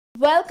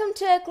Welcome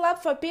to a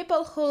club for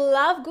people who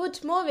love good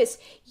movies.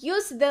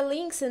 Use the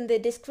links in the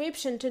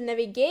description to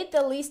navigate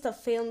the list of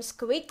films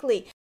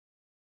quickly.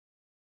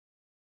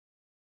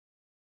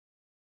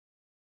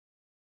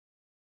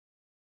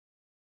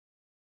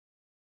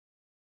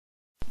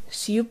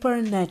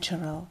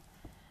 Supernatural.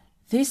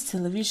 This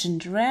television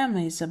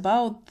drama is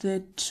about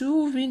the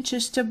two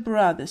Winchester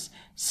brothers,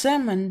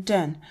 Sam and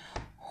Dan,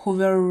 who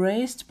were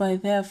raised by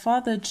their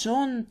father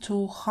John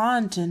to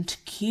hunt and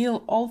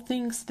kill all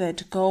things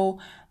that go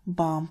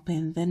bump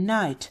in the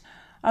night,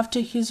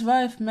 after his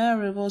wife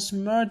Mary was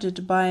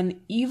murdered by an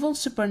evil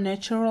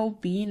supernatural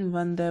being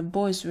when the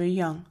boys were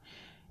young.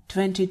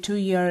 22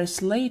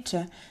 years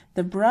later,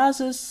 the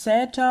brothers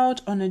set out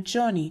on a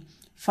journey,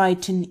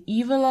 fighting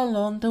evil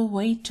along the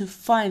way to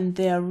find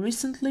their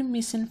recently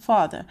missing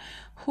father,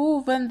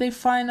 who, when they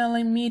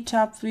finally meet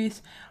up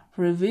with,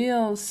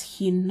 reveals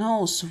he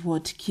knows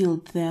what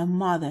killed their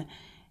mother,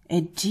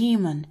 a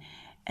demon,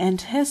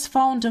 and has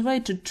found a way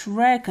to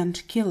track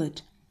and kill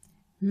it.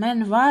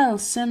 Meanwhile,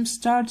 Sam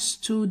starts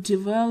to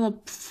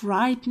develop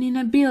frightening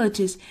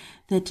abilities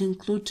that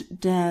include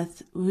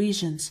death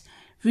visions,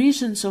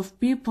 visions of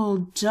people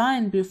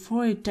dying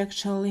before it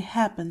actually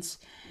happens.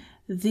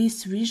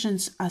 These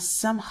visions are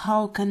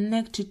somehow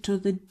connected to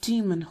the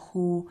demon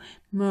who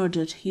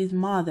murdered his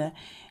mother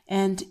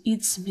and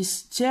its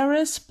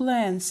mysterious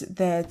plans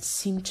that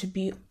seem to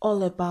be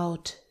all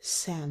about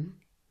Sam.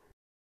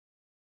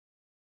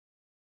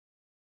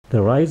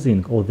 The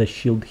Rising of the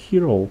Shield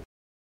Hero.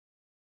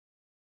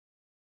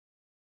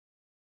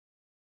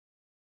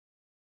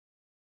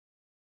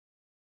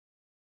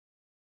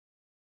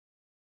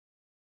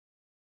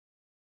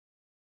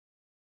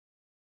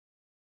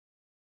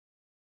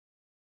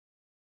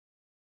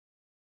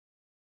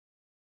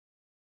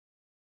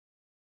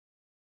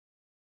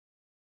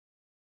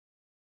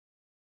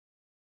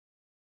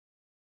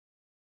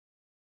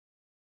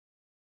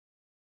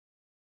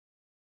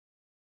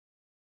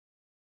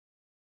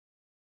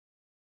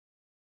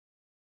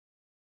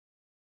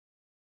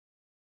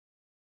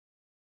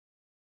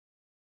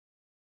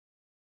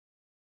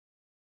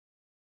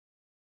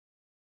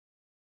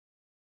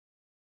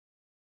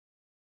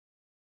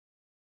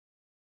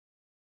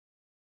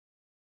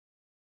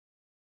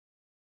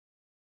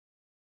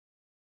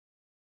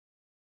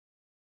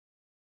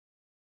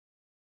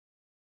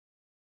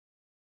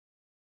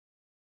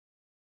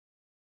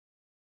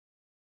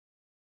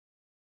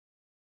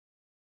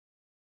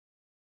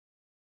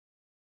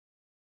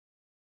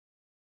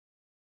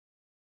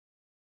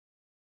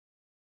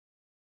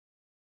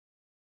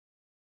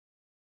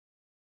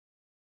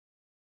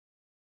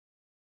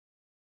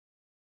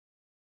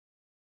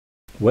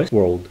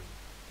 Westworld,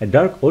 a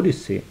dark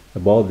odyssey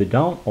about the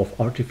dawn of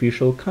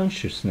artificial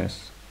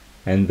consciousness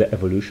and the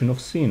evolution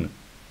of sin,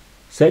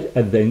 set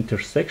at the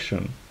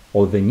intersection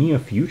of the near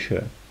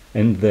future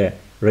and the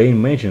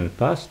reimagined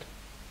past.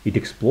 It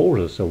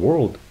explores a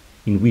world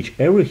in which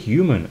every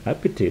human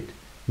appetite,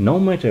 no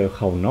matter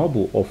how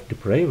noble or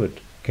depraved,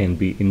 can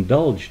be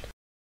indulged.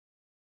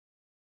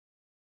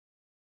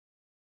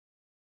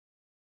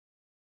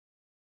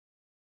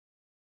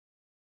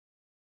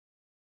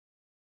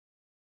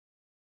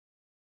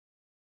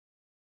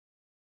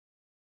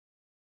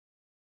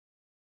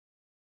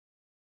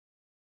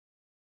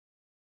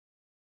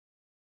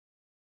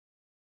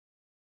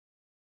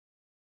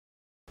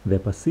 The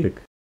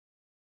Pacific.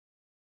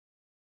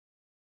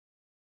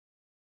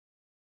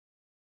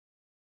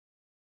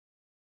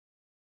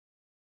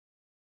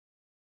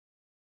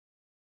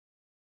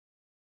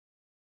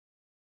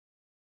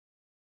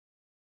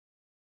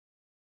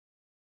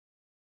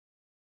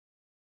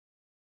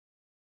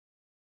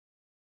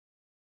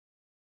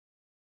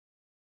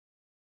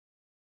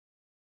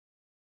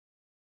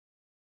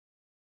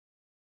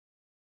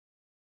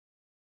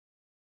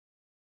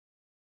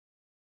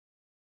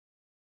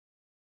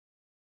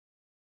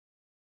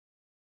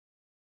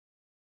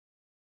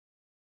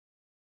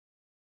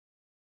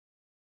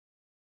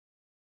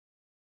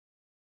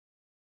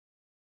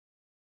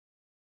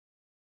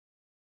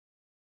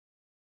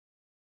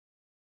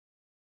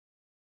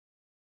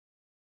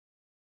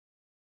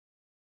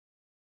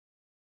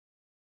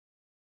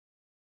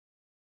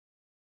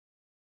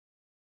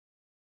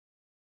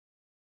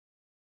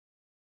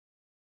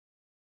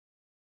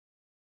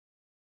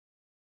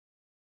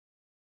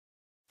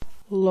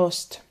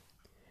 Lost.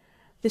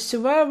 The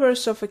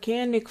survivors of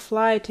Oceanic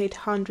Flight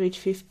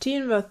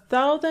 815 were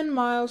 1,000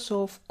 miles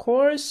off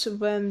course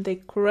when they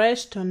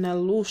crashed on a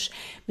lush,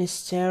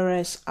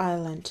 mysterious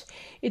island.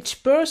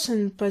 Each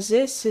person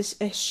possesses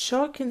a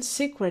shocking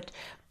secret,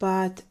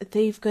 but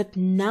they've got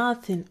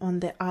nothing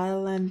on the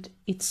island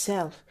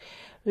itself,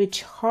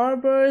 which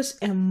harbors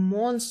a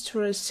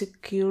monstrous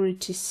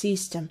security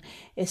system,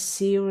 a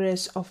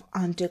series of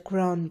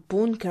underground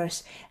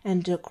bunkers,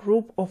 and a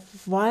group of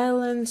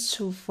violent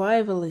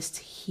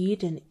survivalists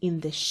hidden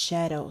in the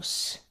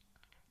shadows.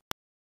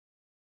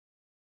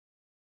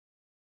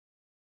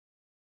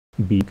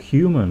 Be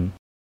human.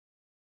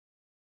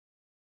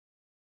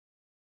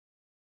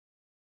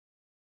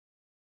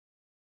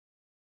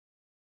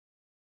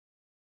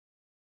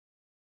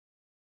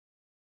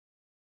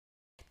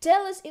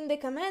 Tell us in the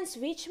comments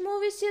which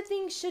movies you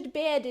think should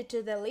be added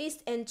to the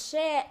list and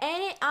share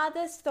any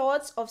other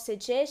thoughts or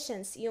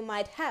suggestions you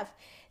might have.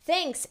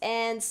 Thanks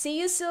and see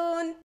you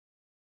soon!